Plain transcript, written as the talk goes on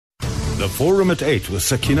The Forum at 8 with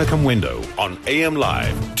Sakina Kamwendo on AM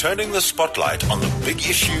Live, turning the spotlight on the big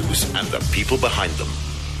issues and the people behind them.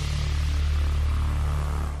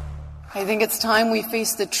 I think it's time we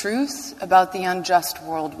face the truth about the unjust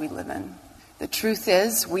world we live in. The truth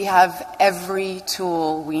is, we have every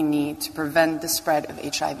tool we need to prevent the spread of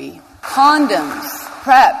HIV. Condoms,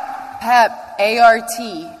 PrEP, PEP,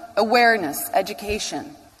 ART, awareness,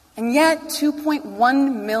 education. And yet,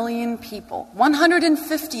 2.1 million people,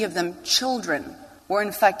 150 of them children, were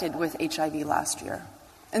infected with HIV last year.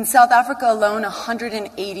 In South Africa alone,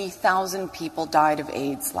 180,000 people died of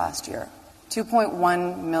AIDS last year.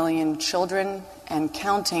 2.1 million children and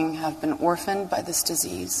counting have been orphaned by this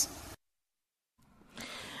disease.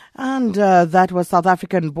 And that was South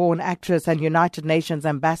African-born actress and United Nations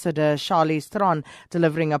Ambassador Charlize Theron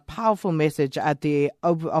delivering a powerful message at the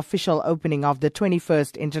official opening of the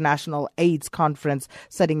 21st International AIDS Conference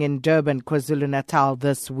sitting in Durban, KwaZulu-Natal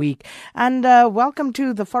this week. And welcome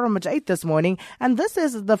to the Forum at 8 this morning. And this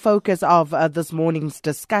is the focus of this morning's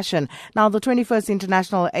discussion. Now, the 21st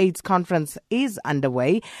International AIDS Conference is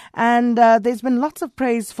underway, and there's been lots of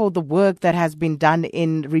praise for the work that has been done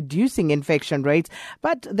in reducing infection rates,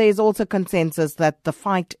 but there's also consensus that the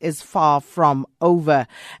fight is far from over.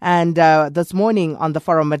 And this morning on the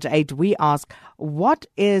Forum at 8, we ask, what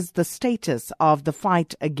is the status of the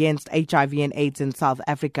fight against HIV and AIDS in South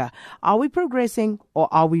Africa? Are we progressing or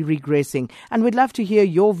are we regressing? And we'd love to hear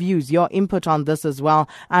your views, your input on this as well.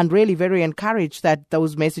 And really very encouraged that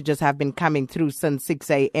those messages have been coming through since 6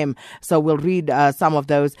 a.m. So we'll read some of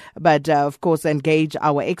those, but of course engage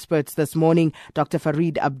our experts this morning. Dr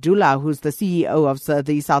Fareed Abdullah, who's the CEO of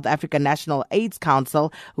the South African National AIDS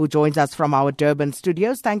Council, who joins us from our Durban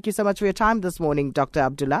studios. Thank you so much for your time this morning, Dr.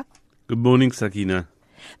 Abdullah. Good morning, Sakina.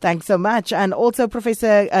 Thanks so much. And also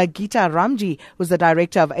Professor Gita Ramjee, who's the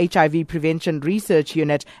Director of HIV Prevention Research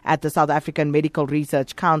Unit at the South African Medical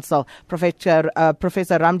Research Council. Professor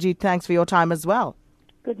Ramjee, thanks for your time as well.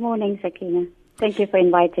 Good morning, Sakina. Thank you for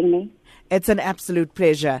inviting me. It's an absolute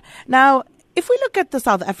pleasure. Now, if we look at the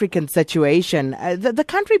South African situation, the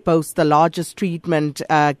country boasts the largest treatment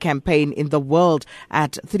campaign in the world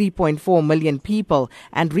at 3.4 million people,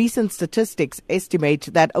 and recent statistics estimate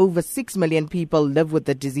that over 6 million people live with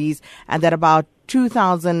the disease and that about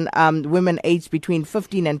 2,000 women aged between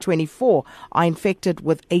 15 and 24 are infected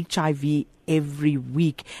with HIV every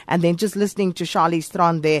week. And then just listening to Charlize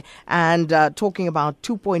Theron there and talking about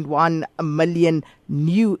 2.1 million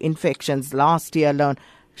new infections last year alone.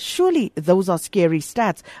 Surely those are scary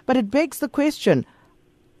stats, but it begs the question,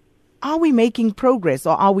 are we making progress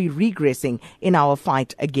or are we regressing in our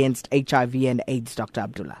fight against HIV and AIDS, Dr.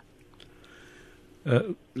 Abdullah?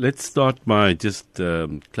 Let's start by just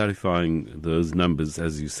clarifying those numbers.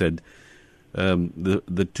 As you said, the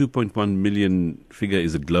 2.1 million figure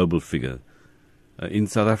is a global figure. In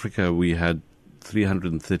South Africa, we had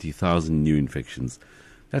 330,000 new infections.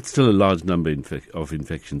 That's still a large number of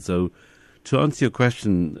infections. So to answer your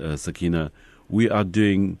question, Sakina, we are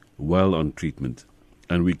doing well on treatment,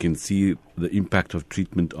 and we can see the impact of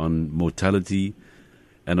treatment on mortality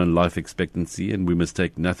and on life expectancy, and we must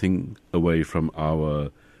take nothing away from our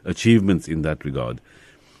achievements in that regard.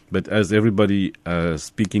 But as everybody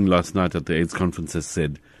speaking last night at the AIDS conference has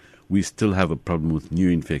said, we still have a problem with new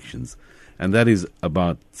infections, and that is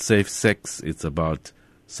about safe sex, it's about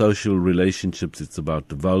social relationships, it's about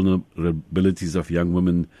the vulnerabilities of young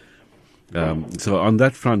women. So on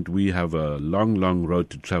that front, we have a long, long road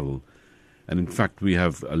to travel. And in fact, we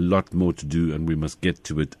have a lot more to do, and we must get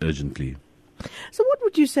to it urgently. So what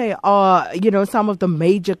would you say are, some of the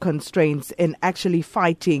major constraints in actually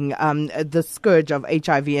fighting the scourge of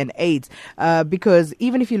HIV and AIDS? Because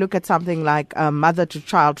even if you look at something like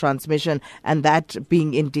mother-to-child transmission and that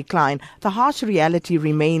being in decline, the harsh reality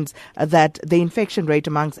remains that the infection rate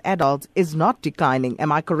amongst adults is not declining.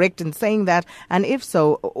 Am I correct in saying that? And if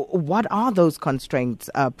so, what are those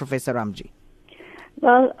constraints, Professor Ramjee?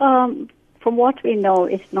 Well, from what we know,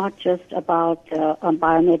 it's not just about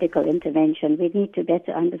biomedical intervention. We need to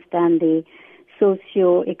better understand the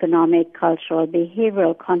socio-economic, cultural,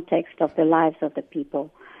 behavioral context of the lives of the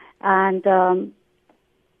people. And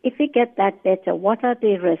if we get that better, what are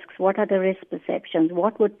the risks? What are the risk perceptions?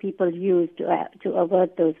 What would people use to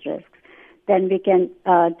avert those risks? Then we can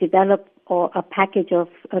develop a package of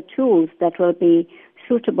tools that will be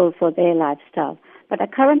suitable for their lifestyle. But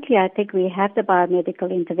currently, I think we have the biomedical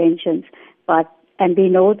interventions, and we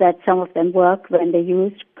know that some of them work when they're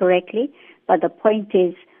used correctly. But the point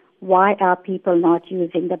is, why are people not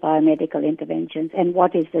using the biomedical interventions, and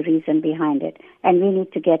what is the reason behind it? And we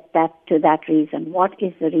need to get to that reason. What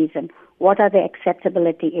is the reason? What are the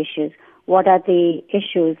acceptability issues? what are the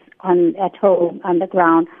issues at home, on the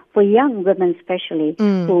ground, for young women especially,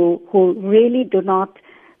 who really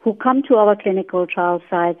who come to our clinical trial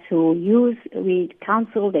sites, we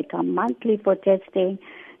counsel, they come monthly for testing,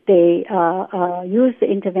 they use the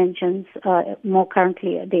interventions, more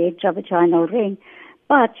currently the intravaginal ring,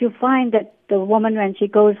 but you find that the woman, when she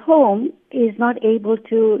goes home, is not able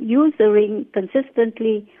to use the ring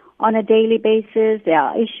consistently on a daily basis. There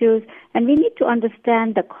are issues, and we need to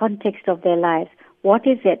understand the context of their lives. What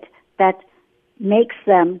is it that makes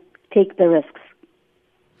them take the risks?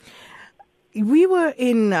 We were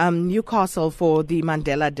in Newcastle for the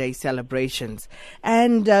Mandela Day celebrations,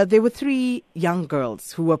 and there were 3 young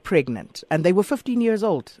girls who were pregnant, and they were 15 years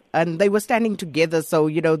old, and they were standing together, so,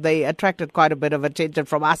 they attracted quite a bit of attention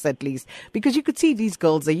from us at least, because you could see these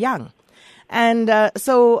girls are young. And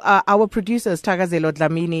so our producers, Thakazelo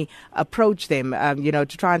Dlamini, approached them,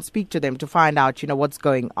 to try and speak to them to find out, what's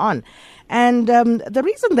going on. And the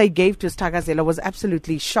reason they gave to Thakazelo was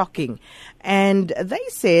absolutely shocking. And they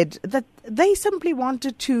said that they simply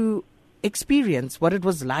wanted to experience what it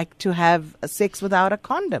was like to have sex without a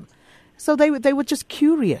condom. So they were just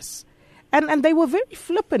curious. And they were very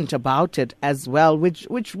flippant about it as well, which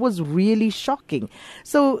was really shocking.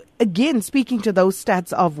 So again, speaking to those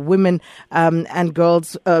stats of women and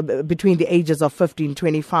girls between the ages of 15,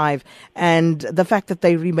 25, and the fact that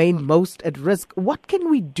they remain most at risk, what can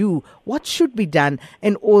we do? What should be done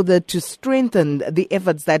in order to strengthen the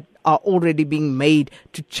efforts that are already being made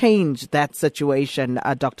to change that situation,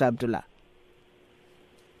 Dr. Abdullah?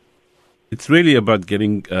 It's really about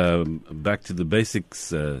getting back to the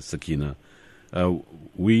basics, Sakina.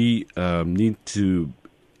 We need to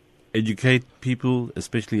educate people,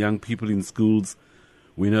 especially young people in schools.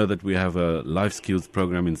 We know that we have a life skills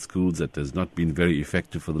program in schools that has not been very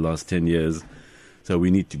effective for the last 10 years. So we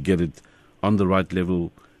need to get it on the right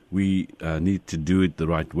level. We need to do it the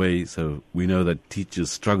right way. So we know that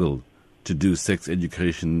teachers struggle to do sex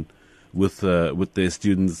education with their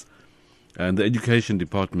students. And the education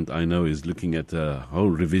department, I know, is looking at a whole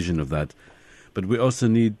revision of that. But we also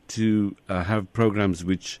need to have programs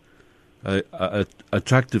which are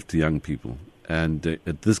attractive to young people. And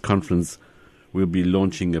at this conference, we'll be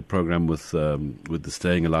launching a program with the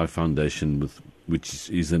Staying Alive Foundation, which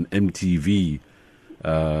is an MTV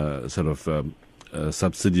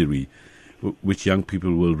subsidiary, which young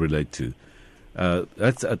people will relate to.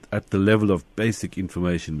 That's at the level of basic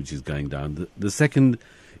information which is going down. The second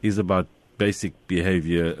is about basic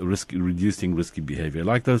behavior, reducing risky behavior.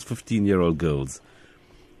 Like those 15-year-old girls,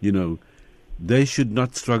 they should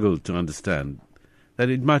not struggle to understand that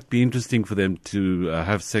it might be interesting for them to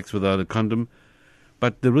have sex without a condom,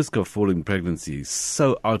 but the risk of falling pregnancy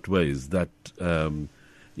so outweighs that,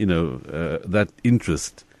 that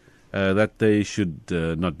interest that they should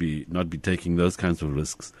not be taking those kinds of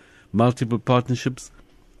risks. Multiple partnerships,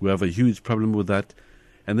 we have a huge problem with that.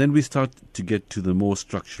 And then we start to get to the more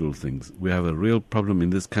structural things. We have a real problem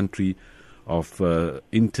in this country of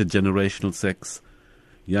intergenerational sex,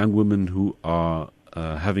 young women who are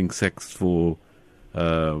having sex for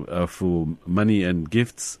money and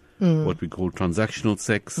gifts, what we call transactional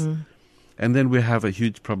sex. And then we have a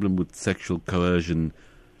huge problem with sexual coercion,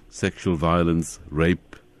 sexual violence,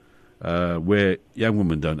 rape, where young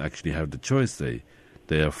women don't actually have the choice. They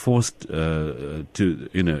are forced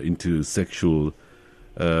into sexual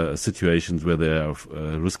situations where there are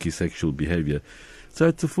risky sexual behavior. So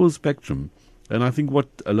it's a full spectrum. And I think what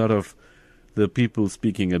a lot of the people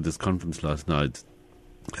speaking at this conference last night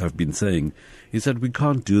have been saying is that we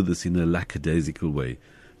can't do this in a lackadaisical way.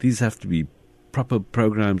 These have to be proper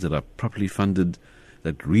programs that are properly funded,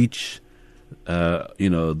 that reach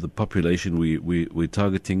the population we're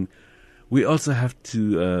targeting. We also have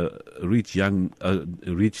to reach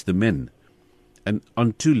the men, and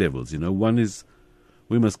on 2 levels. One is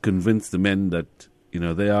we must convince the men that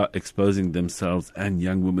they are exposing themselves and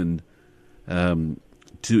young women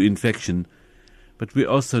to infection, but we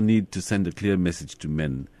also need to send a clear message to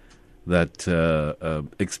men that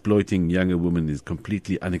exploiting younger women is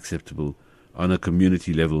completely unacceptable on a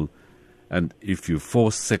community level, and if you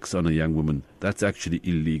force sex on a young woman, that's actually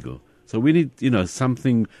illegal. So we need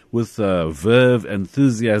something with verve,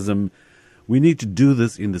 enthusiasm. We need to do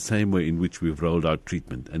this in the same way in which we've rolled out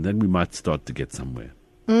treatment, and then we might start to get somewhere.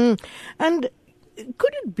 And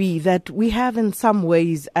could it be that we have in some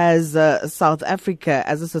ways as South Africa,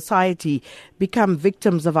 as a society, become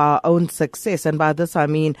victims of our own success? And by this I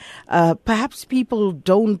mean perhaps people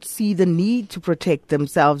don't see the need to protect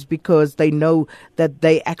themselves because they know that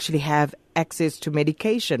they actually have access to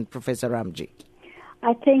medication, Professor Ramjee.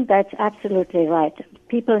 I think that's absolutely right.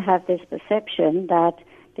 People have this perception that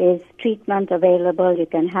There's treatment available. You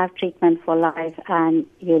can have treatment for life, and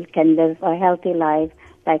you can live a healthy life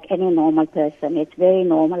like any normal person. It's very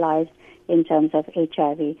normalized in terms of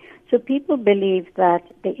HIV. So people believe that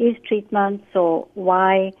there is treatment, so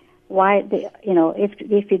if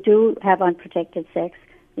you do have unprotected sex,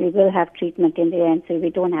 we will have treatment in the end, so we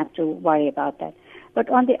don't have to worry about that. But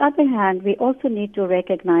on the other hand, we also need to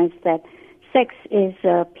recognize that sex is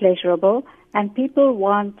pleasurable, and people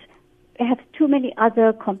have too many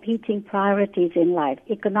other competing priorities in life,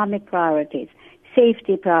 economic priorities,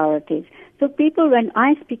 safety priorities. So people, when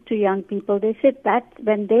I speak to young people, they say that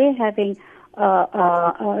when they're having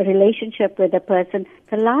a relationship with a person,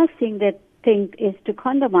 the last thing they think is to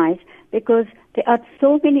condomize, because there are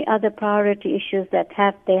so many other priority issues that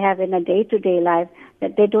they have in a day-to-day life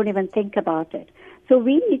that they don't even think about it. So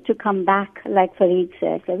we need to come back, like Fareed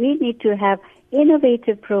said, so we need to have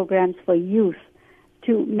innovative programs for youth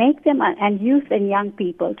to make them, and youth and young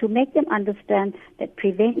people, to make them understand that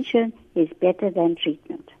prevention is better than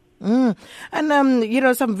treatment. And,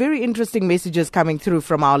 some very interesting messages coming through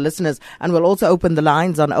from our listeners, and we'll also open the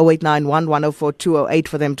lines on 0891 104 208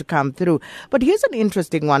 for them to come through. But here's an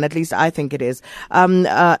interesting one, at least I think it is.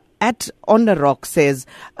 At On the Rock says,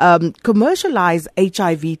 commercialize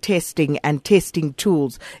HIV testing and testing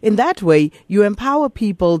tools. In that way, you empower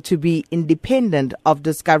people to be independent of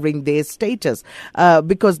discovering their status,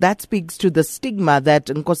 because that speaks to the stigma that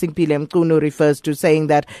Nkosimpile Mkunu refers to, saying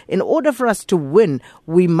that in order for us to win,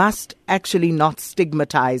 we must actually not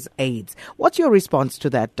stigmatize AIDS. What's your response to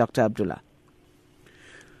that, Dr. Abdullah?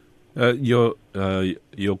 Your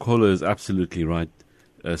caller is absolutely right.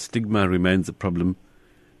 Stigma remains a problem.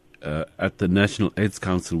 At the National AIDS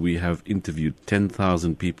Council, we have interviewed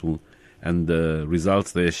 10,000 people, and the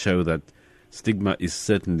results there show that stigma is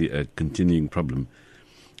certainly a continuing problem.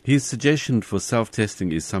 His suggestion for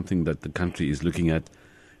self-testing is something that the country is looking at,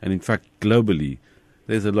 and in fact, globally,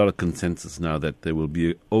 there's a lot of consensus now that there will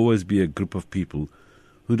always be a group of people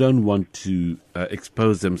who don't want to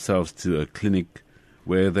expose themselves to a clinic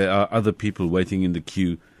where there are other people waiting in the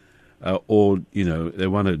queue, or they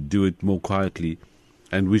want to do it more quietly.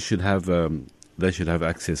 And they should have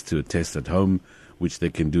access to a test at home, which they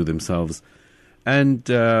can do themselves. And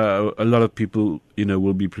a lot of people,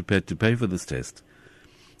 will be prepared to pay for this test.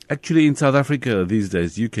 Actually, in South Africa these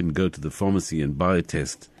days, you can go to the pharmacy and buy a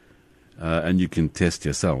test, and you can test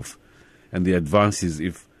yourself. And the advice is,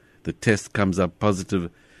 if the test comes up positive,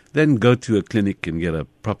 then go to a clinic and get a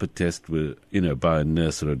proper test by a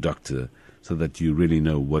nurse or a doctor, so that you really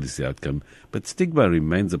know what is the outcome. But stigma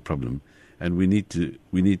remains a problem, and we need to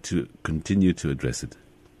continue to address it.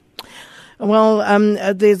 Well,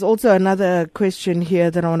 there's also another question here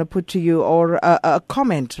that I want to put to you, or a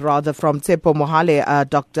comment rather, from Tsepo Mohale,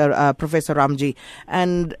 Professor Ramjee.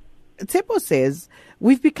 And Tsepo says,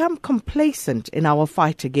 we've become complacent in our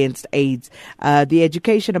fight against AIDS. The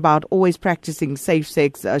education about always practicing safe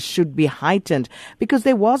sex should be heightened, because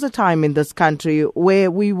there was a time in this country where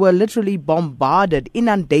we were literally bombarded,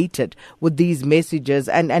 inundated with these messages,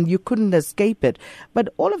 and you couldn't escape it.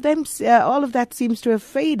 But all of that seems to have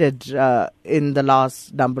faded in the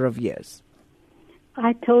last number of years.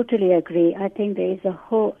 I totally agree. I think there's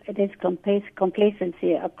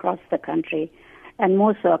complacency across the country, and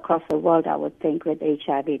more so across the world, I would think, with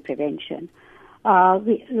HIV prevention.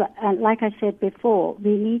 Like I said before,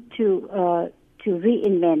 we need to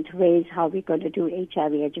reinvent ways how we're going to do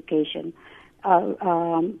HIV education,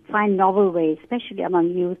 find novel ways, especially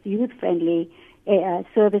among youth-friendly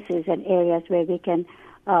services and areas where we can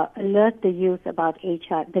alert the youth about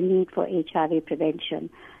the need for HIV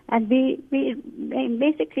prevention. And we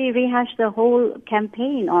basically rehash the whole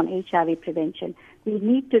campaign on HIV prevention. We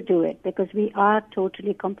need to do it because we are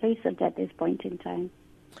totally complacent at this point in time.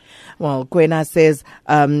 Well, Kwena says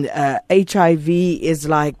HIV is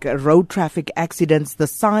like road traffic accidents. The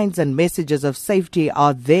signs and messages of safety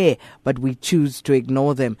are there, but we choose to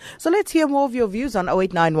ignore them. So let's hear more of your views on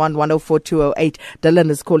 0891 104 208.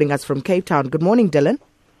 Dylan is calling us from Cape Town. Good morning, Dylan.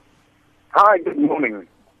 Hi, good morning.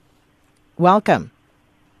 Welcome.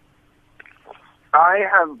 I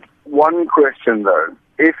have one question, though.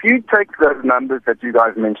 If you take those numbers that you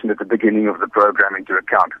guys mentioned at the beginning of the program into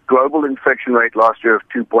account, global infection rate last year of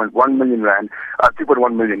 2.1 million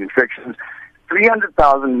infections,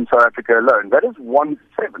 300,000 in South Africa alone, that is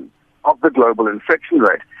 1/7 of the global infection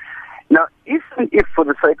rate. Now, if for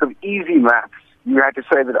the sake of easy maths, you had to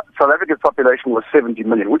say that South Africa's population was 70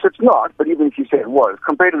 million, which it's not, but even if you say it was,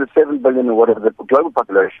 compared to the 7 billion or whatever the global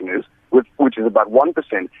population is, which is about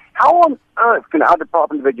 1%, how on earth can our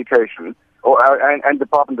Department of Education and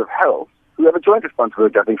Department of Health, who have a joint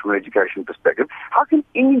responsibility, I think, from an education perspective, how can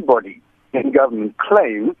anybody in government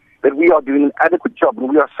claim that we are doing an adequate job and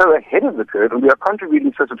we are so ahead of the curve and we are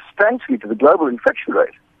contributing so substantially to the global infection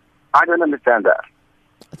rate. I don't understand that.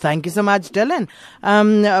 Thank you so much, Dylan.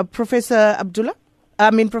 Professor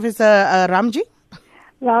Ramjee?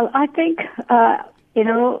 Well, I think,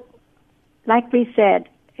 like we said,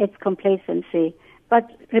 it's complacency. But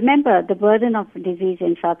remember, the burden of disease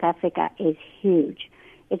in South Africa is huge.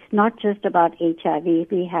 It's not just about HIV.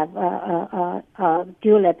 We have a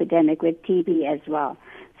dual epidemic with TB as well.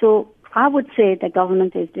 So I would say the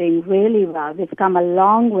government is doing really well. We've come a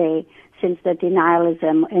long way since the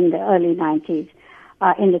denialism in the early 90s,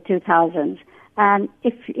 in the 2000s. And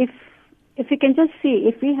if you can just see,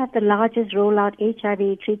 if we have the largest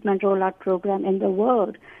HIV treatment rollout program in the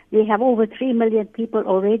world, we have over 3 million people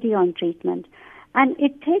already on treatment. And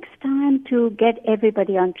it takes time to get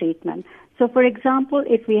everybody on treatment. So, for example,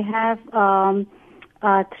 if we have the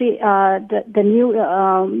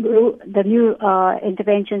new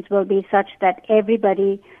interventions will be such that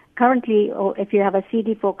everybody currently, or if you have a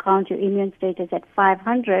CD4 count, your immune status at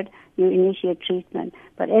 500, you initiate treatment.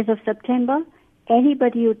 But as of September,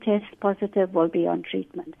 anybody who tests positive will be on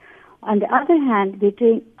treatment. On the other hand, we're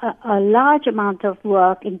doing a large amount of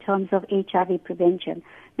work in terms of HIV prevention.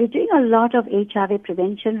 We're doing a lot of HIV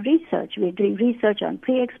prevention research. We're doing research on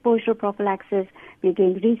pre-exposure prophylaxis. We're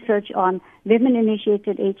doing research on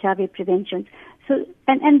women-initiated HIV prevention. So,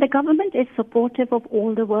 and the government is supportive of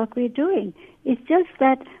all the work we're doing. It's just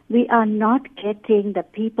that we are not getting the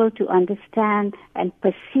people to understand and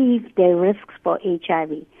perceive their risks for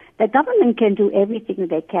HIV. The government can do everything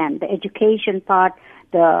they can, the education part,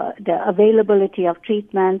 the availability of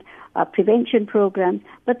treatment, prevention programs,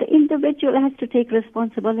 but the individual has to take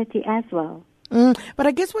responsibility as well. But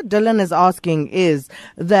I guess what Dylan is asking is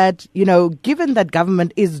that, given that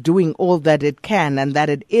government is doing all that it can and that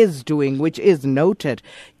it is doing, which is noted,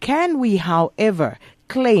 can we, however,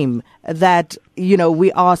 claim that,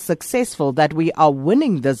 we are successful, that we are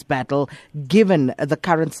winning this battle given the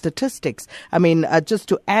current statistics? I mean, just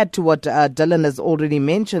to add to what Dylan has already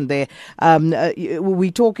mentioned there,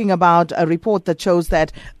 we're talking about a report that shows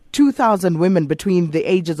that 2,000 women between the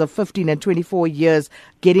ages of 15 and 24 years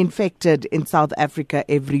get infected in South Africa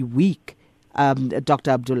every week.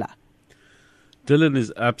 Dr. Abdullah. Dylan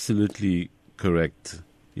is absolutely correct.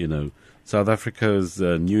 South Africa's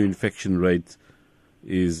new infection rate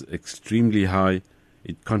is extremely high.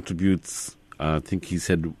 It contributes, I think he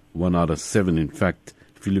said 1 out of 7. In fact,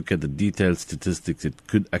 if you look at the detailed statistics, it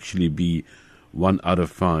could actually be 1 out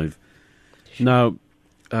of 5. Now,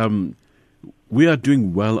 we are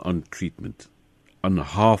doing well on treatment, on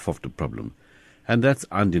half of the problem, and that's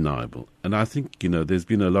undeniable. And I think, there's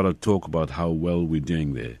been a lot of talk about how well we're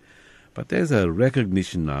doing there. But there's a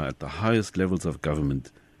recognition now at the highest levels of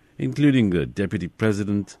government, including the Deputy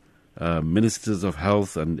President, Ministers of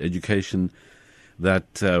Health and Education,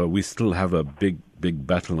 that we still have a big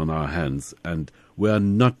battle on our hands, and we are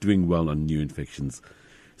not doing well on new infections.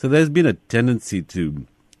 So there's been a tendency to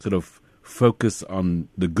sort of focus on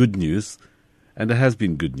the good news, and there has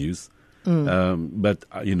been good news. But,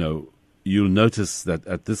 you'll notice that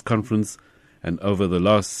at this conference and over the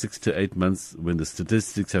last 6 to 8 months, when the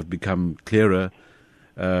statistics have become clearer,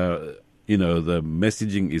 the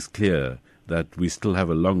messaging is clear that we still have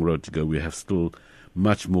a long road to go. We have still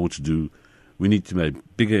much more to do. We need to make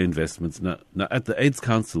bigger investments. Now at the AIDS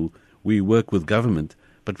Council, we work with government,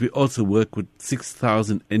 but we also work with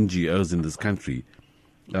 6,000 NGOs in this country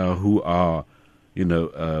who are,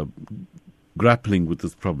 grappling with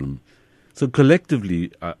this problem. So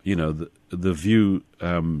collectively, the view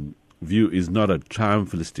is not a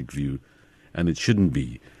triumphalistic view, and it shouldn't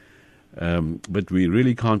be. But we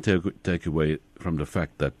really can't take away from the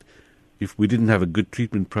fact that if we didn't have a good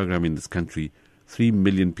treatment program in this country, 3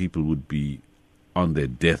 million people would be on their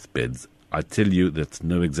deathbeds. I tell you, that's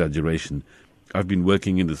no exaggeration. I've been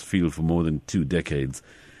working in this field for more than 2 decades,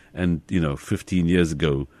 and 15 years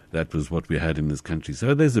ago, that was what we had in this country.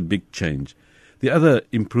 So there's a big change. The other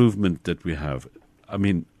improvement that we have,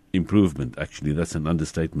 improvement actually, that's an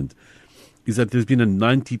understatement, is that there's been a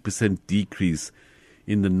 90% decrease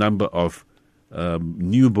in the number of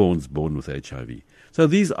newborns born with HIV. So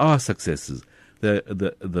these are successes.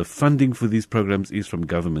 The funding for these programs is from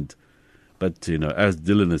government. But, as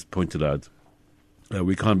Dylan has pointed out,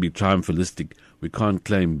 we can't be triumphalistic. We can't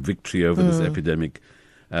claim victory over this epidemic.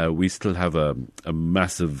 We still have a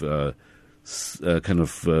massive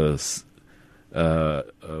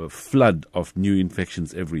flood of new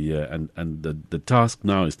infections every year. And the task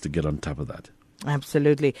now is to get on top of that.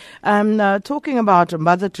 Absolutely. Talking about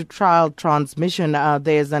mother-to-child transmission,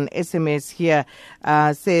 there's an SMS here,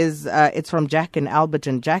 says it's from Jack in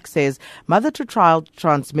Alberton. Jack says, mother-to-child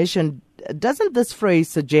transmission, doesn't this phrase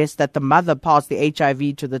suggest that the mother passed the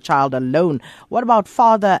HIV to the child alone? What about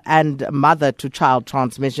father and mother-to-child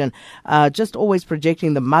transmission? Just always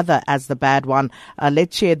projecting the mother as the bad one.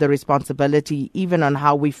 Let's share the responsibility even on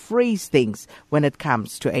how we phrase things when it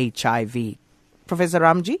comes to HIV. Professor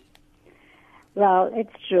Ramjee? Well,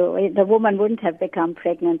 it's true. The woman wouldn't have become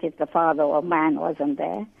pregnant if the father or man wasn't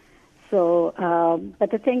there. So,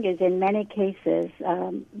 but the thing is, in many cases,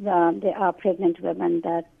 there are pregnant women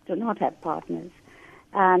that do not have partners.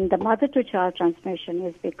 And the mother-to-child transmission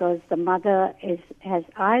is because the mother has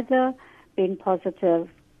either been positive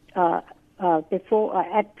before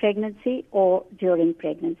at pregnancy or during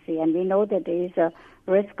pregnancy. And we know that there is a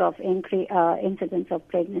risk of incidence of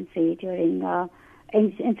pregnancy during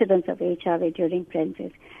incidence of HIV during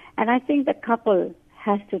pregnancy. And I think the couple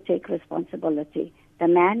has to take responsibility. The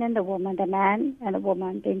man and the woman,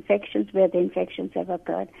 the infections where the infections have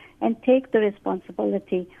occurred, and take the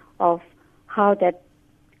responsibility of how that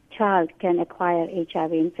child can acquire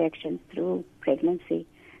HIV infections through pregnancy.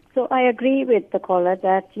 So I agree with the caller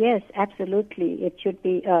that, yes, absolutely, it should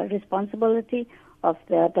be a responsibility of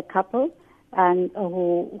the couple and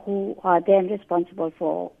who are then responsible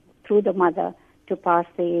for, through the mother, to pass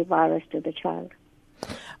the virus to the child.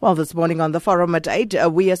 Well, this morning on the Forum at 8,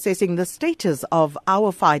 we are assessing the status of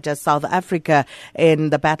our fight as South Africa in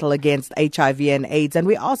the battle against HIV and AIDS. And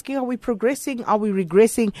we're asking, are we progressing? Are we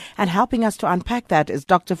regressing? And helping us to unpack that is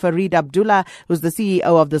Dr Fareed Abdullah, who's the CEO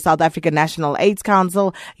of the South African National AIDS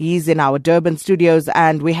Council. He's in our Durban studios.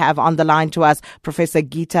 And we have on the line to us Professor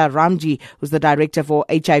Gita Ramjee, who's the Director for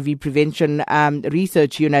HIV Prevention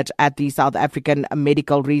Research Unit at the South African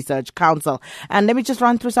Medical Research Council. And let me just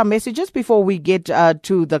run through some messages before we get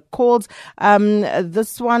to the calls.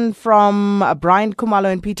 This one from Brian Kumalo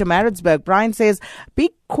in Pietermaritzburg. Brian says,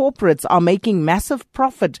 big corporates are making massive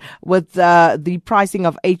profit with the pricing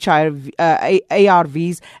of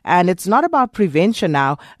ARVs, and it's not about prevention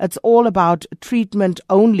now. It's all about treatment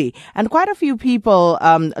only. And quite a few people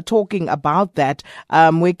are talking about that.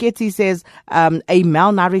 Where Ketsi says a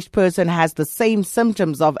malnourished person has the same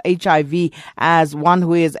symptoms of HIV as one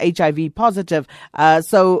who is HIV positive.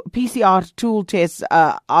 So PCR tool tests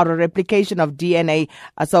are a replication of DNA.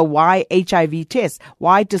 So why HIV tests?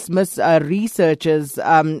 Why dismiss researchers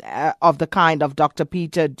of the kind of Dr.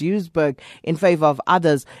 Peter Duisberg in favor of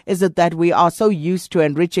others? Is it that we are so used to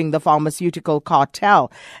enriching the pharmaceutical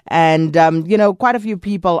cartel? And, quite a few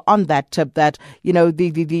people on that tip that,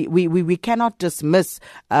 we cannot dismiss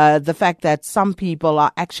the fact that some people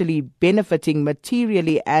are actually benefiting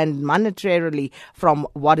materially and monetarily from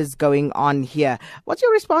what is going on here. What's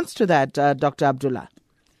your response to that, Dr. Abdullah?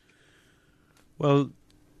 Well,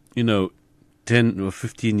 10 or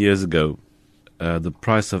 15 years ago, the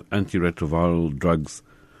price of antiretroviral drugs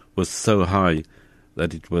was so high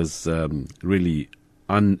that it was really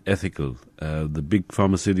unethical. The big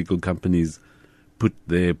pharmaceutical companies put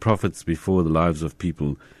their profits before the lives of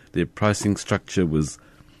people. Their pricing structure was,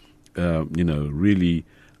 really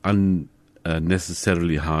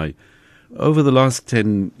unnecessarily high. Over the last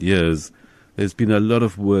 10 years, there's been a lot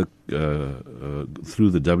of work through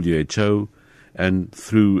the WHO and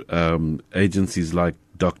through agencies like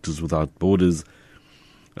Doctors Without Borders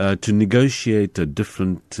to negotiate a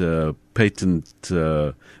different patent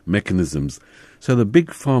mechanisms. So the big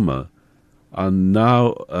pharma are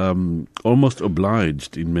now almost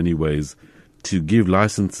obliged in many ways to give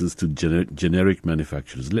licenses to generic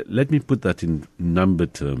manufacturers. Let me put that in number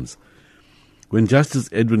terms. When Justice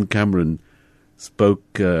Edwin Cameron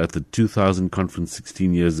spoke at the 2000 conference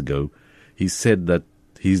 16 years ago, he said that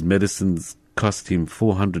his medicines cost him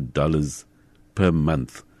 $400 per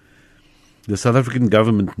month. The South African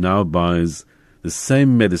government now buys the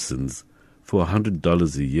same medicines for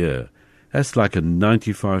 $100 a year. That's like a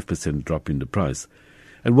 95% drop in the price.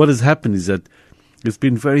 And what has happened is that it's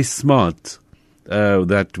been very smart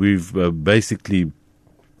that we've basically,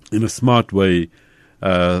 in a smart way,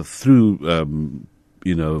 through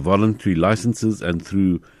voluntary licenses and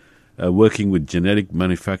through working with generic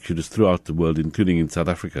manufacturers throughout the world, including in South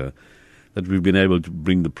Africa, that we've been able to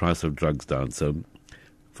bring the price of drugs down. So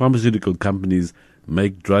pharmaceutical companies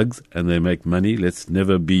make drugs and they make money. Let's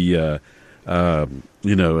never be, have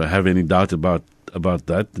any doubt about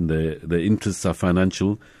that. And their interests are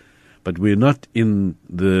financial. But we're not in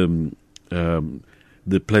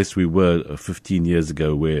the place we were 15 years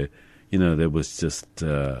ago where, there was just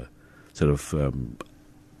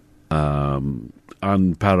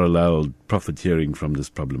unparalleled profiteering from this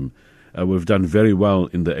problem. We've done very well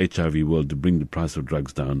in the HIV world to bring the price of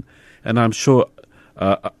drugs down. And I'm sure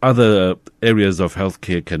other areas of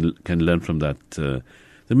healthcare can learn from that. The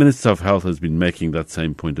Minister of Health has been making that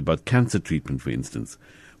same point about cancer treatment, for instance,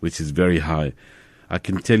 which is very high. I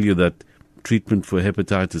can tell you that treatment for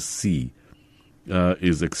hepatitis C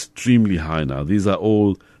is extremely high now. These are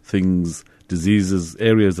all things, diseases,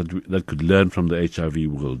 areas that could learn from the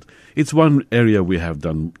HIV world. It's one area we have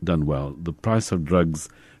done well. The price of drugs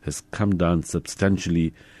has come down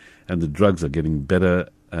substantially, and the drugs are getting better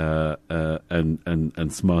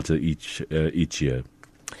and smarter each year.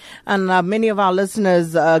 And many of our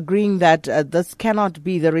listeners are agreeing that this cannot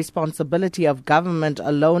be the responsibility of government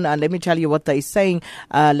alone. And let me tell you what they're saying.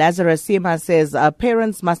 Lazarus Sema says,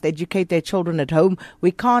 parents must educate their children at home.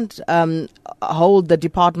 We can't hold the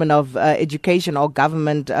Department of Education or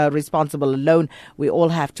government responsible alone. We all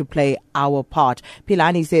have to play our part.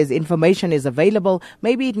 Pilani says, information is available.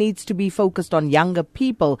 Maybe it needs to be focused on younger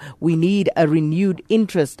people. We need a renewed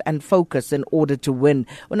interest and focus in order to win.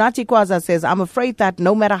 Unati Kwaza says, I'm afraid that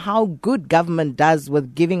no matter how good government does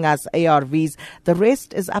with giving us ARVs, the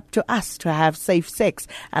rest is up to us to have safe sex.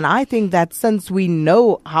 And I think that since we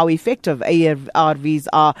know how effective ARVs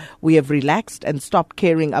are, we have relaxed and stopped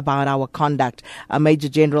caring about our conduct. Major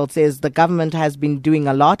General says the government has been doing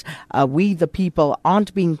a lot. We, the people,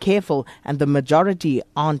 aren't being careful, and the majority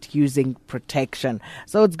aren't using protection.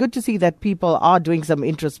 So it's good to see that people are doing some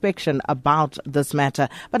introspection about this matter.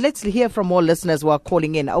 But let's hear from more listeners who are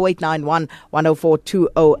calling in. 0891 104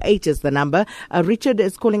 208 is the number. Richard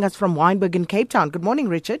is calling us from Wynberg in Cape Town. Good morning,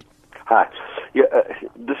 Richard. Hi. Yeah,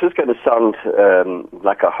 this is going to sound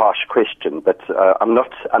like a harsh question, but I'm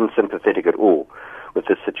not unsympathetic at all with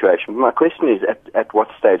this situation. My question is, at what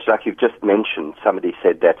stage, like you've just mentioned, somebody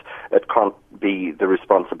said that it can't be the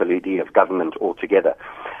responsibility of government altogether.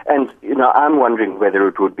 And, I'm wondering whether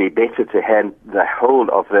it would be better to hand the whole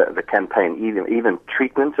of the campaign, even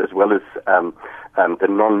treatment as well as the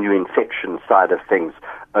non-new infection side of things,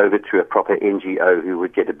 over to a proper NGO who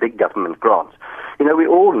would get a big government grant. We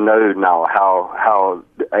all know now how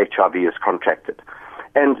HIV is contracted.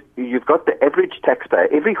 And you've got the average taxpayer,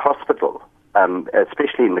 every hospital,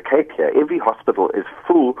 especially in the Cape here, every hospital is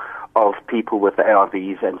full of people with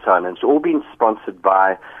ARVs and so on, and it's all been sponsored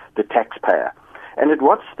by the taxpayer. And at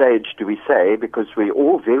what stage do we say, because we're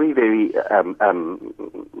all very, very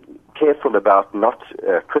careful about not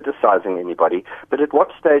criticizing anybody, but at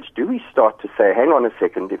what stage do we start to say, hang on a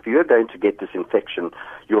second, if you're going to get this infection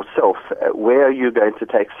yourself, where are you going to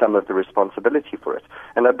take some of the responsibility for it?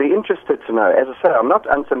 And I'd be interested to know, as I say, I'm not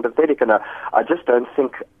unsympathetic, and I just don't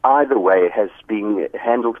think either way has been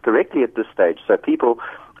handled correctly at this stage. So people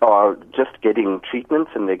are just getting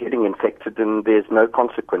treatments and they're getting infected, and there's no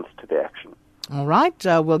consequence to their action. All right,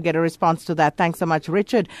 we'll get a response to that. Thanks so much,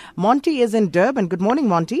 Richard. Monty is in Durban. Good morning,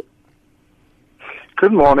 Monty.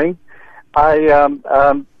 Good morning. I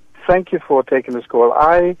thank you for taking this call.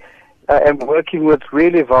 I am working with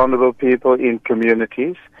really vulnerable people in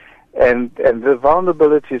communities, and the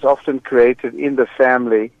vulnerability is often created in the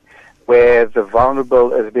family, where the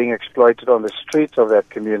vulnerable is being exploited on the streets of that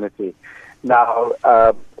community. Now,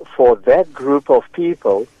 for that group of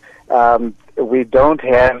people, we don't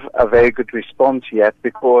have a very good response yet,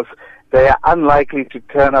 because they are unlikely to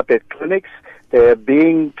turn up at clinics. They're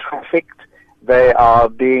being trafficked. They are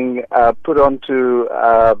being put onto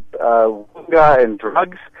wunga and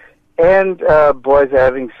drugs, and boys are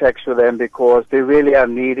having sex with them because they really are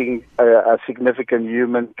needing a significant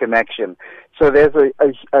human connection. So there's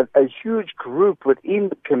a huge group within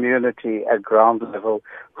the community at ground level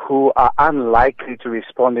who are unlikely to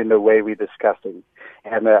respond in the way we're discussing.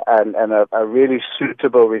 And a really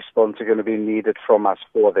suitable response are going to be needed from us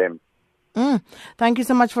for them. Thank you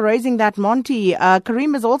so much for raising that, Monty.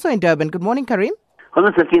 Kareem is also in Durban. Good morning, Kareem. Hello,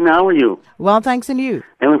 Sakina. How are you? Well, thanks, and you?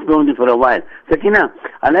 I haven't spoken to you for a while. Sakina,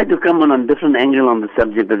 I'd like to come on a different angle on the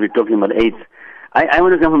subject that we're talking about AIDS. I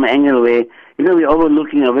want to come from an angle where, we're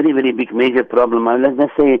overlooking a very, very big major problem.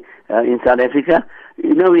 Let's say in South Africa,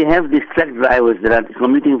 we have these truck drivers that are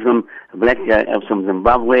commuting from from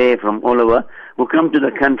Zimbabwe, from all over, who come to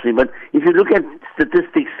the country. But if you look at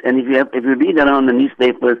statistics and if you read around the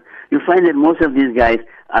newspapers, you find that most of these guys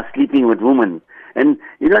are sleeping with women. And,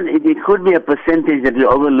 it could be a percentage that we're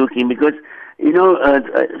overlooking because,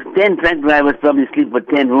 10 truck drivers probably sleep with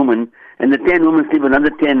 10 women, and the 10 women sleep with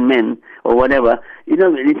another 10 men or whatever,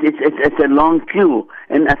 it's a long queue.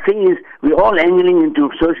 And the thing is, we're all angling into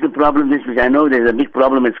social problems, which I know there's a big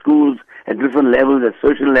problem at schools, at different levels, at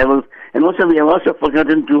social levels. And also, we have also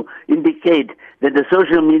forgotten to indicate that the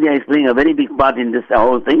social media is playing a very big part in this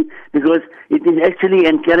whole thing, because it is actually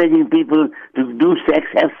encouraging people to do sex,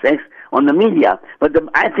 have sex on the media. But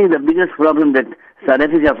I think the biggest problem that South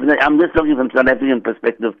Africa, I'm just talking from South African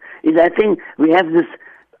perspective, is I think we have this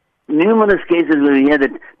numerous cases where we hear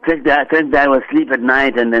that truck drivers sleep at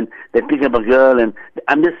night and then they pick up a girl, and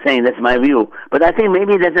I'm just saying that's my view. But I think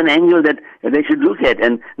maybe that's an angle that they should look at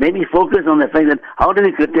and maybe focus on the fact that how do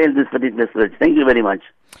we curtail this particular search. Thank you very much.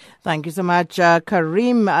 Thank you so much,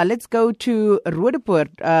 Kareem. Let's go to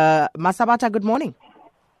Roodepoort. Masabata, good morning.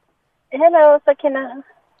 Hello, Sakina.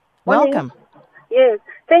 Welcome. Yes,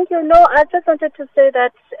 thank you. No, I just wanted to say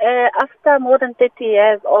that after more than 30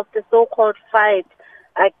 years of the so-called fight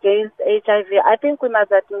against HIV, I think we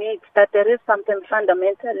must admit that there is something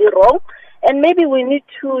fundamentally wrong, and maybe we need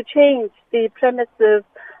to change the premises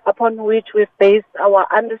upon which we've based our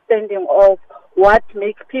understanding of what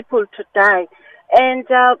makes people to die. And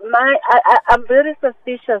I'm very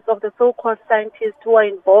suspicious of the so-called scientists who are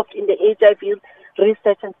involved in the HIV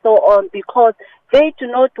research and so on, because they do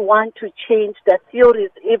not want to change the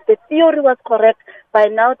theories. If the theory was correct, by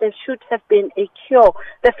now there should have been a cure.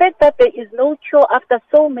 The fact that there is no cure after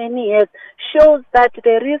so many years shows that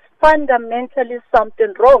there is fundamentally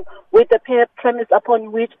something wrong with the premise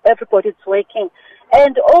upon which everybody is working.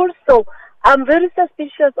 And also, I'm very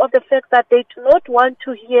suspicious of the fact that they do not want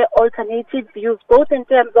to hear alternative views, both in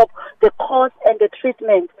terms of the cause and the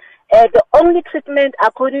treatment. The only treatment,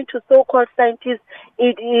 according to so-called scientists,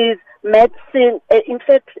 it is medicine, in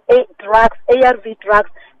fact, drugs, ARV drugs.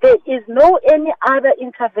 There is no any other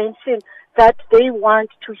intervention that they want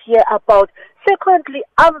to hear about. Secondly,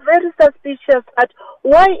 I'm very suspicious at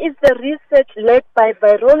why is the research led by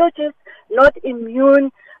virologists, not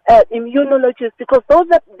immunologists, because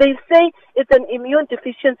they say it's an immune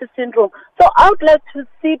deficiency syndrome. So I would like to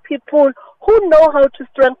see people who know how to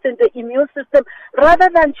strengthen the immune system rather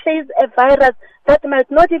than chase a virus that might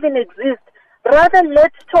not even exist. Rather,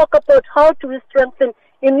 let's talk about how to strengthen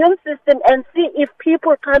immune system and see if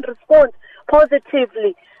people can respond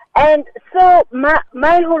positively. And so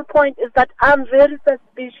my whole point is that I'm very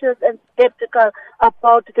suspicious and skeptical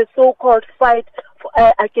about the so-called fight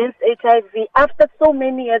against HIV. After so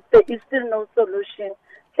many years, there is still no solution.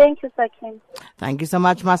 Thank you, Sakin. Thank you so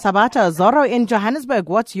much, Masabata. Zorro in Johannesburg,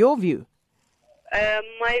 what's your view?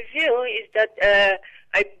 My view is that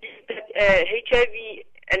I believe that HIV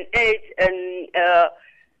and AIDS and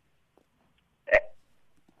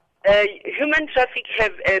human trafficking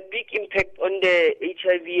have a big impact on the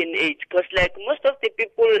HIV and AIDS, because like most of the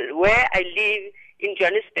people where I live in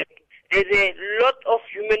Johannesburg, there's a lot of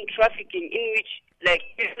human trafficking in which like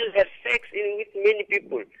people have sex with many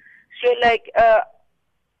people. So like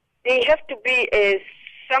they have to be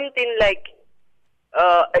something like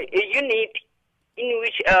a unit in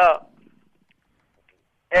which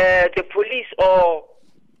the police or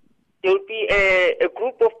there will be a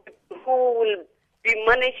group of people who will be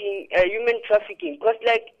managing human trafficking, because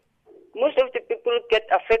like most of the people get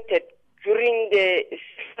affected during the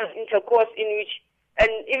intercourse in which,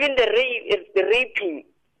 and even the raping,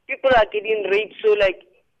 people are getting raped. So like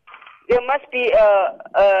there must be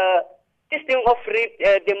this thing of rape.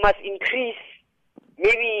 They must increase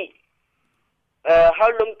maybe how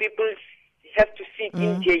long people have to sit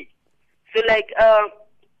in jail. So like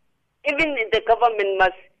even the government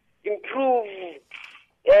must improve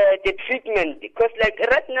the treatment, because like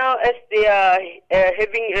right now as they are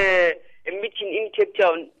having a meeting in Cape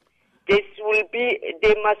Town, they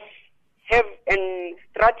must have a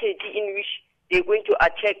strategy in which they're going to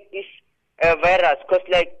attack this virus, because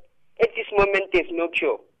like at this moment there's no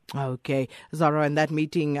cure. Okay, Zara, in that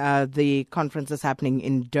meeting, the conference is happening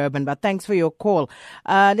in Durban, but thanks for your call.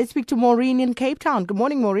 Let's speak to Maureen in Cape Town. Good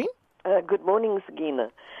morning, Maureen. Good morning,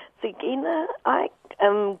 Sakina. Sakina, I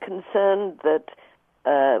am concerned that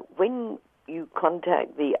when you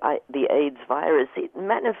contact the AIDS virus, it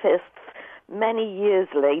manifests many years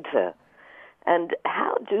later. And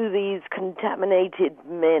how do these contaminated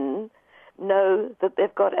men know that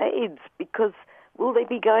they've got AIDS? Because will they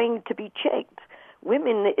be going to be checked?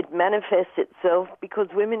 Women, it manifests itself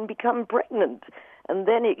because women become pregnant, and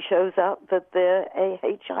then it shows up that they're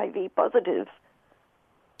HIV positive.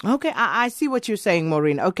 Okay, I see what you're saying,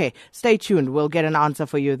 Maureen. Okay, stay tuned. We'll get an answer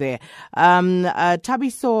for you there.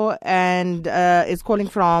 Tabiso and is calling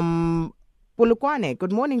from Polokwane.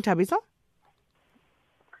 Good morning, Tabiso.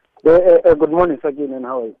 Good morning, Sakina, and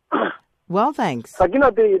how are you? Well, thanks. Sakina,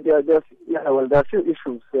 there are a few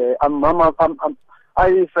issues.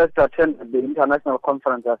 I first attended the international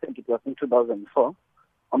conference, I think it was in 2004.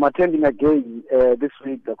 I'm attending again this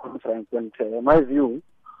week, the conference, and my view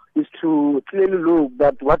is to clearly look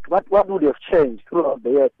at what would have changed throughout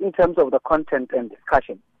the years in terms of the content and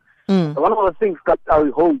discussion. One of the things that I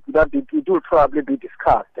hope that it will probably be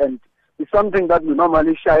discussed, and it's something that we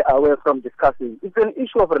normally shy away from discussing. It's an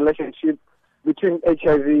issue of relationship between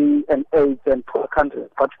HIV and AIDS and poor countries,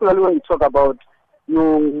 particularly when you talk about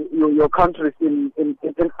your countries in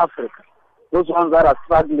Africa. Those ones that are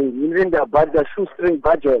struggling, even their shoestring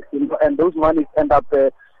budget, and those monies end up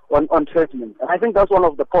on treatment. And I think that's one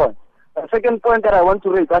of the points. The second point that I want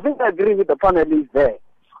to raise, I think I agree with the panelists there.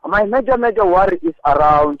 My major worry is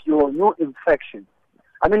around your new infection.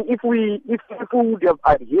 I mean, if people would have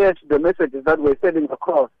adhered to the messages that we're sending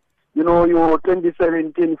across, your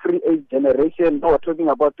 2017 free AIDS generation, we're talking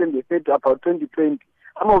about 2030, about 2020,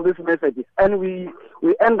 some of these messages, and we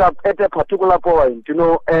end up at a particular point,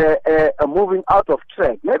 moving out of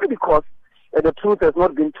track. Maybe because the truth has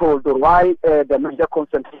not been told, or why the major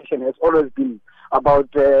concentration has always been about,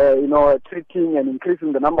 treating and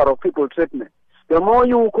increasing the number of people treatment. The more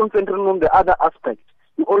you concentrate on the other aspects,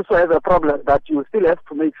 you also have a problem that you still have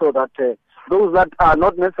to make sure that those that are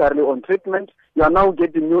not necessarily on treatment, you are now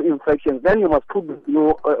getting new infections. Then you must put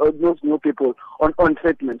those new people on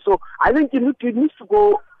treatment. So I think it needs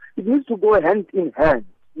to go hand in hand.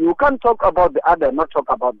 You can't talk about the other, not talk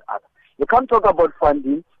about the other. You can't talk about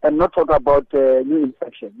funding and not talk about new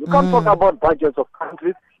infection. You can't talk about budgets of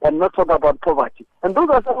countries and not talk about poverty. And those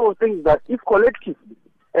are some of the things that, if collectively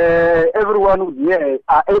everyone who's here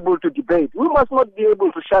are able to debate, we must not be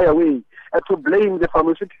able to shy away to blame the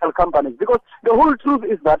pharmaceutical companies, because the whole truth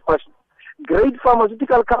is that great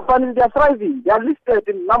pharmaceutical companies, they are thriving. They are listed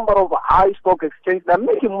in a number of high stock exchanges. They are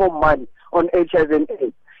making more money on HIV and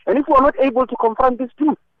AIDS. And if we are not able to confront this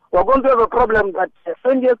truth, we are going to have a problem that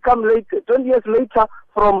 20 years later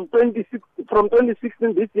from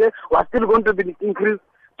 2016 this year, we are still going to be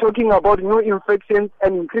talking about new infections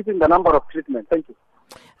and increasing the number of treatments. Thank you.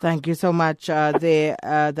 Thank you so much.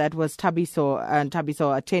 That was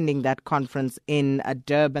Tabiso attending that conference in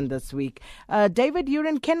Durban this week. David, you're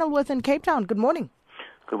in Kenilworth in Cape Town. Good morning.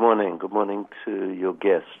 Good morning. Good morning to your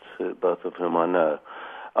guests, both of whom I know.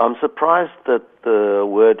 I'm surprised that the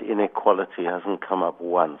word inequality hasn't come up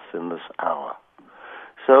once in this hour.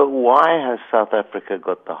 So why has South Africa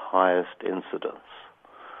got the highest incidence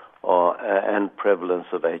and prevalence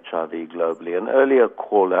of HIV globally? An earlier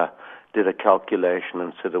caller did a calculation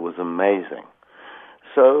and said it was amazing.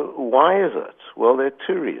 So why is it? Well, there are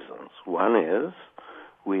two reasons. One is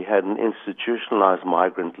we had an institutionalized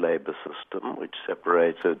migrant labor system which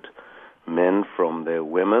separated men from their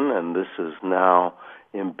women, and this has now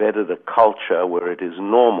embedded a culture where it is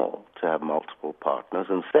normal to have multiple partners.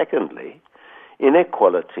 And secondly,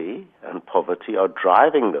 inequality and poverty are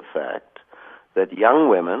driving the fact that young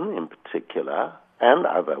women in particular, and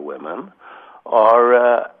other women,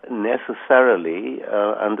 are necessarily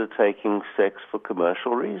undertaking sex for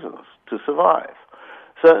commercial reasons to survive.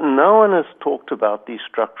 So no one has talked about these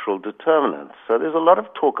structural determinants. So there's a lot of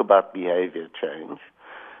talk about behavior change,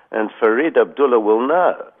 and Fareed Abdullah will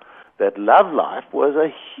know that Love Life was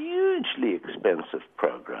a hugely expensive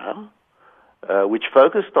program which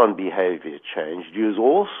focused on behavior change, used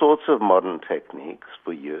all sorts of modern techniques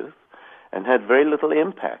for youth, and had very little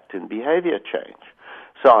impact in behavior change.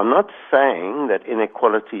 So I'm not saying that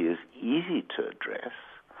inequality is easy to address,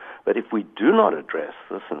 but if we do not address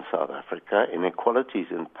this in South Africa, inequalities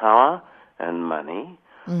in power and money,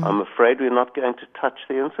 I'm afraid we're not going to touch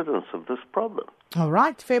the incidence of this problem. All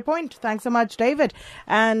right, fair point. Thanks so much, David.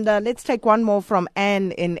 And let's take one more from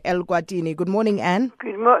Anne in El Guatini. Good morning, Anne.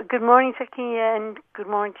 Good morning, Sakina, and good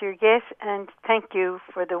morning to your guests, and thank you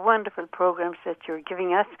for the wonderful programs that you're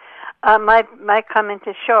giving us. My comment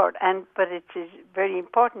is short, but it is very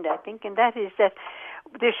important, I think, and that is that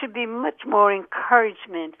there should be much more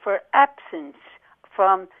encouragement for absence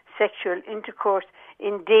from sexual intercourse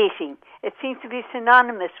in dating. It seems to be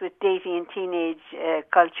synonymous with dating in teenage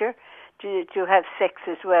culture, to have sex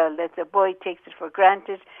as well, that the boy takes it for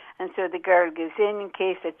granted, and so the girl gives in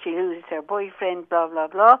case that she loses her boyfriend, blah, blah,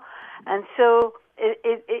 blah. And so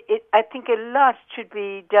I think a lot should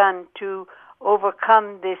be done to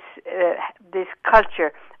overcome this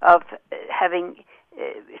culture of having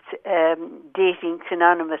dating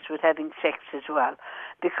synonymous with having sex as well,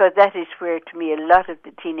 because that is where, to me, a lot of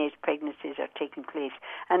the teenage pregnancies are taking place,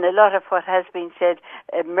 and a lot of what has been said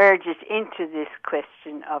merges into this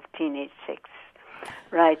question of teenage sex.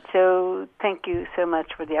 Right, so thank you so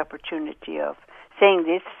much for the opportunity of saying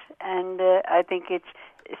this, and I think it's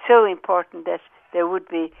so important that there would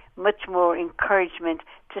be much more encouragement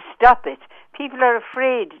to stop it. People are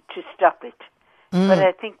afraid to stop it, but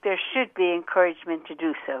I think there should be encouragement to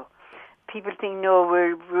do so. People think, no,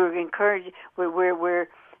 we're encouraged, we're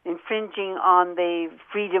infringing on the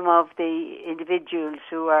freedom of the individuals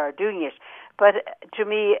who are doing it. But to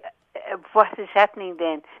me, what is happening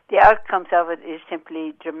then, the outcomes of it is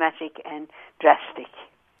simply dramatic and drastic.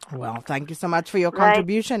 Well, thank you so much for your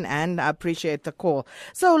contribution, and I appreciate the call.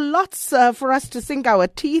 So lots for us to sink our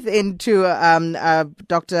teeth into,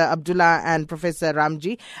 Dr. Abdullah and Professor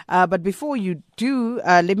Ramjee. But before you do,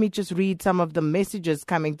 let me just read some of the messages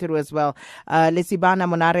coming through as well. Lesibana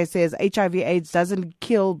Monare says, HIV/AIDS doesn't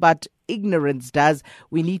kill, but ignorance does.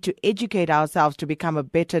 We need to educate ourselves to become a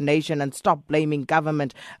better nation and stop blaming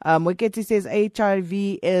government. Mweketi says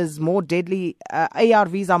HIV is more deadly.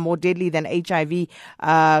 ARVs are more deadly than HIV,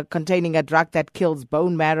 containing a drug that kills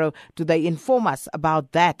bone marrow. Do they inform us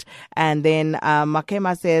about that? And then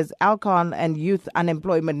Makema says alcohol and youth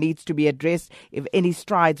unemployment needs to be addressed if any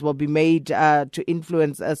strides will be made to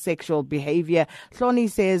influence sexual behavior. Hloni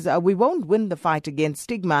says we won't win the fight against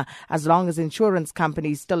stigma as long as insurance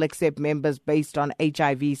companies still accept members based on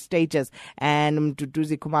HIV status. And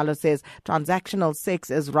Mduduzi Kumalo says transactional sex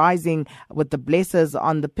is rising with the blessers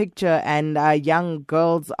on the picture, and young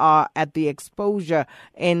girls are at the exposure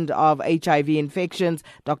end of HIV infections.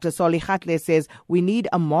 Dr. Soli Khatle says we need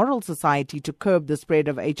a moral society to curb the spread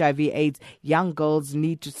of HIV/AIDS. Young girls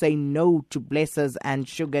need to say no to blessers and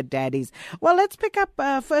sugar daddies. Well, let's pick up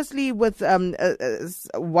firstly with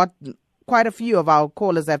what quite a few of our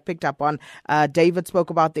callers have picked up on. David spoke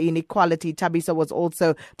about the inequality. Tabisa was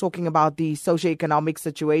also talking about the socioeconomic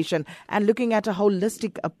situation and looking at a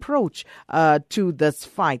holistic approach to this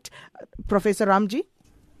fight. Professor Ramjee?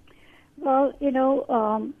 Well,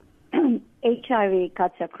 HIV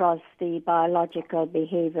cuts across the biological,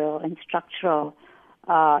 behavioral, and structural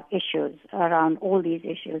issues around all these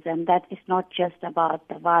issues, and that is not just about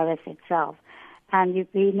the virus itself. And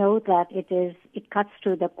we know that it cuts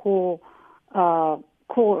to the core of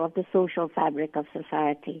the social fabric of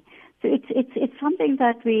society. So it's something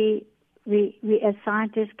that we as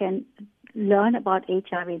scientists can learn about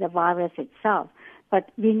HIV, the virus itself,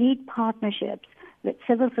 but we need partnerships with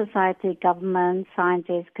civil society, government,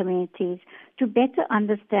 scientists, communities to better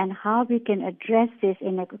understand how we can address this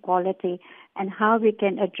inequality and how we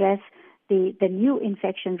can address the new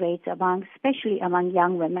infection rates especially among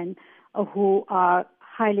young women who are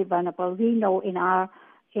highly vulnerable. We know in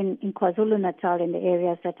KwaZulu-Natal, in the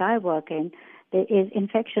areas that I work in, there is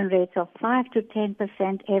infection rates of 5 to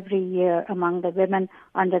 10% every year among the women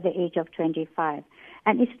under the age of 25.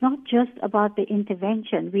 And it's not just about the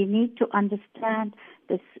intervention. We need to understand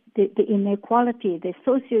the inequality, the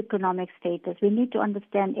socioeconomic status. We need to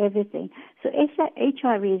understand everything. So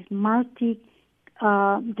HIV is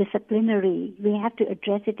multidisciplinary. We have to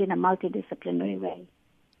address it in a multidisciplinary way.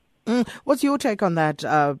 What's your take on that,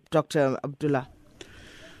 Dr. Abdullah?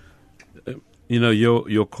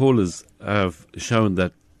 Your callers have shown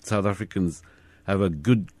that South Africans have a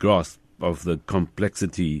good grasp of the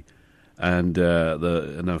complexity and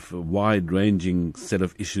the wide-ranging set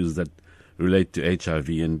of issues that relate to HIV.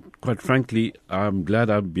 And quite frankly, I'm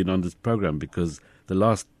glad I've been on this program because the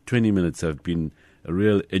last 20 minutes have been a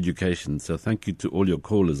real education. So thank you to all your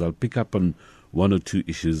callers. I'll pick up on one or two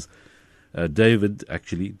issues. David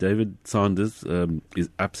Sanders is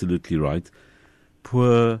absolutely right.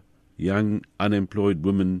 Poor, young, unemployed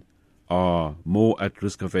women are more at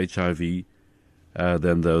risk of HIV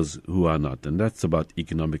than those who are not. And that's about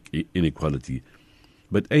economic inequality.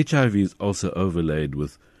 But HIV is also overlaid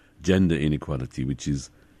with gender inequality, which is,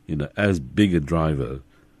 as big a driver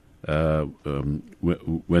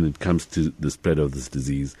when it comes to the spread of this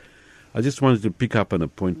disease. I just wanted to pick up on a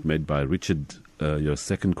point made by Richard, your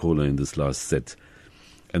second caller in this last set,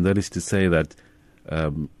 and that is to say that,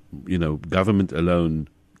 government alone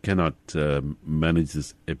cannot manage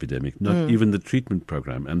this epidemic, not even the treatment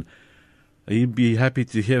program. And you'd be happy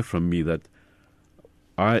to hear from me that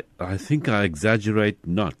I think I exaggerate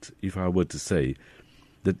not if I were to say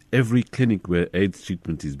that every clinic where AIDS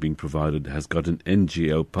treatment is being provided has got an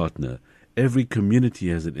NGO partner. Every community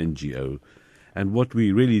has an NGO. And what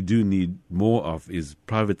we really do need more of is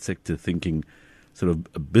private sector thinking, sort of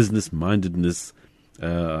a business-mindedness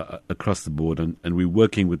across the board. And we're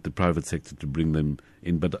working with the private sector to bring them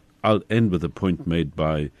in. But I'll end with a point made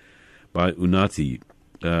by Unati,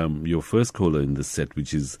 your first caller in this set,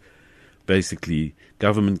 which is basically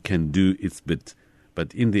government can do its bit.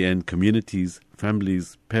 But in the end, communities,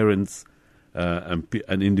 families, parents,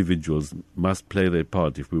 and individuals must play their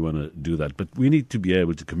part if we want to do that. But we need to be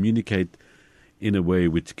able to communicate in a way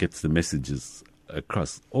which gets the messages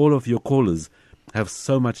across. All of your callers have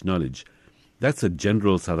so much knowledge. That's a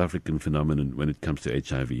general South African phenomenon when it comes to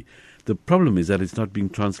HIV. The problem is that it's not being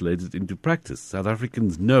translated into practice. South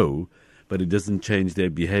Africans know, but it doesn't change their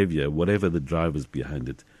behavior, whatever the drivers behind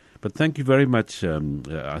it. But thank you very much.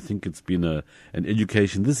 I think it's been an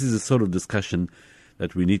education. This is a sort of discussion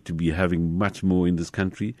that we need to be having much more in this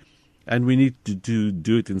country, and we need to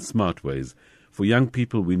do it in smart ways. For young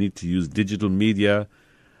people, we need to use digital media.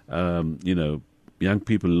 Young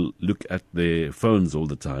people look at their phones all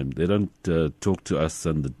the time. They don't talk to us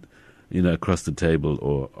across the table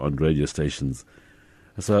or on radio stations.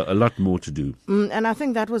 So a lot more to do. And I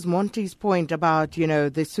think that was Monty's point about,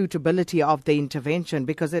 the suitability of the intervention,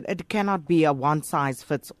 because it cannot be a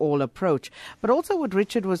one-size-fits-all approach. But also what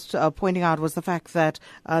Richard was pointing out was the fact that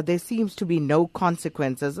there seems to be no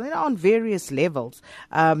consequences on various levels.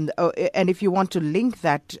 And if you want to link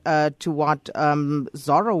that to what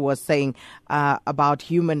Zorro was saying about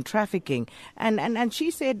human trafficking, and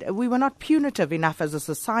she said we were not punitive enough as a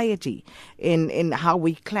society in how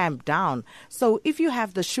we clamp down. So if you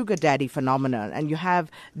have the sugar daddy phenomenon and you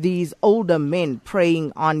have these older men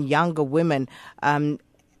preying on younger women,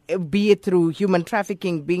 be it through human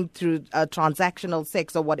trafficking, being through transactional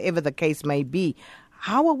sex or whatever the case may be,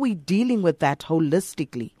 how are we dealing with that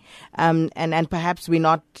holistically? And perhaps we're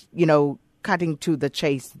not, cutting to the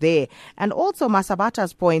chase there. And also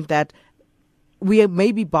Masabata's point that we are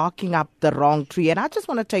maybe barking up the wrong tree. And I just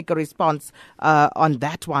want to take a response on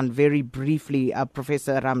that one very briefly,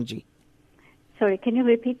 Professor Ramjee. Sorry, can you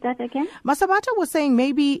repeat that again? Masabata was saying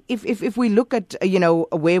maybe if we look at,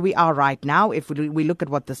 where we are right now, if we look at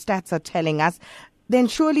what the stats are telling us, then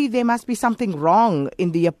surely there must be something wrong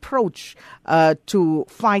in the approach to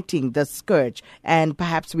fighting the scourge, and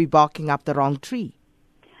perhaps we're barking up the wrong tree.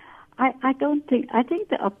 I think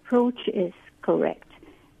the approach is correct,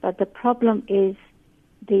 but the problem is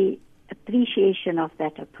the appreciation of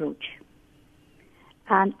that approach.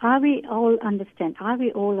 And are we all on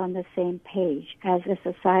the same page as a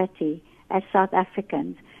society, as South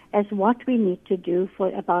Africans, as what we need to do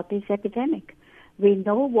about this epidemic? We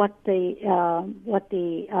know what the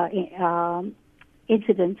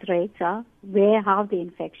incidence rates are, how the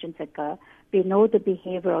infections occur. We know the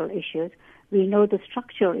behavioral issues. We know the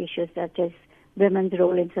structural issues such as women's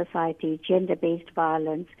role in society, gender-based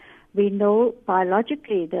violence. We know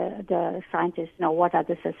biologically, the scientists know what are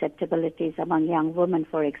the susceptibilities among young women,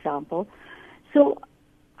 for example. So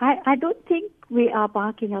I don't think we are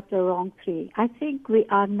barking up the wrong tree. I think we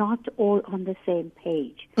are not all on the same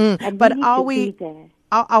page. But are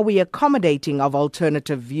we accommodating of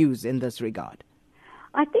alternative views in this regard?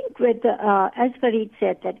 I think as Fareed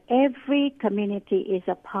said, that every community is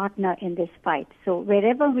a partner in this fight. So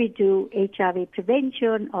wherever we do HIV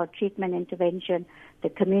prevention or treatment intervention, the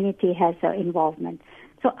community has involvement.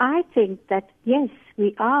 So I think that, yes,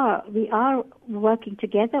 we are working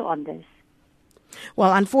together on this.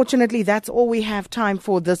 Well, unfortunately, that's all we have time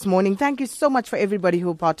for this morning. Thank you so much for everybody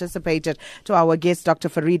who participated. To our guest, Dr.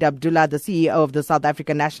 Fareed Abdullah, the CEO of the South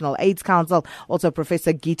African National AIDS Council, also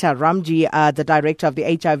Professor Gita Ramjee, the Director of the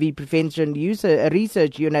HIV Prevention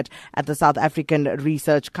Research Unit at the South African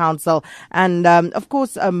Research Council. And, of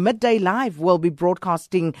course, Midday Live will be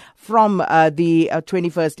broadcasting from the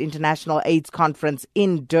 21st International AIDS Conference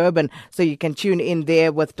in Durban. So you can tune in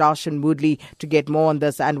there with Darshan Moodley to get more on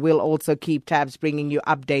this. And we'll also keep tabs, bringing you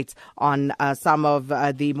updates on some of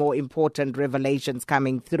the more important revelations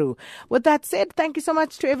coming through. With that said, thank you so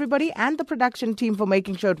much to everybody and the production team for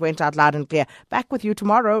making sure it went out loud and clear. Back with you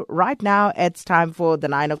tomorrow. Right now, it's time for the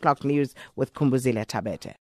 9 o'clock news with Kumbuzile Tabete.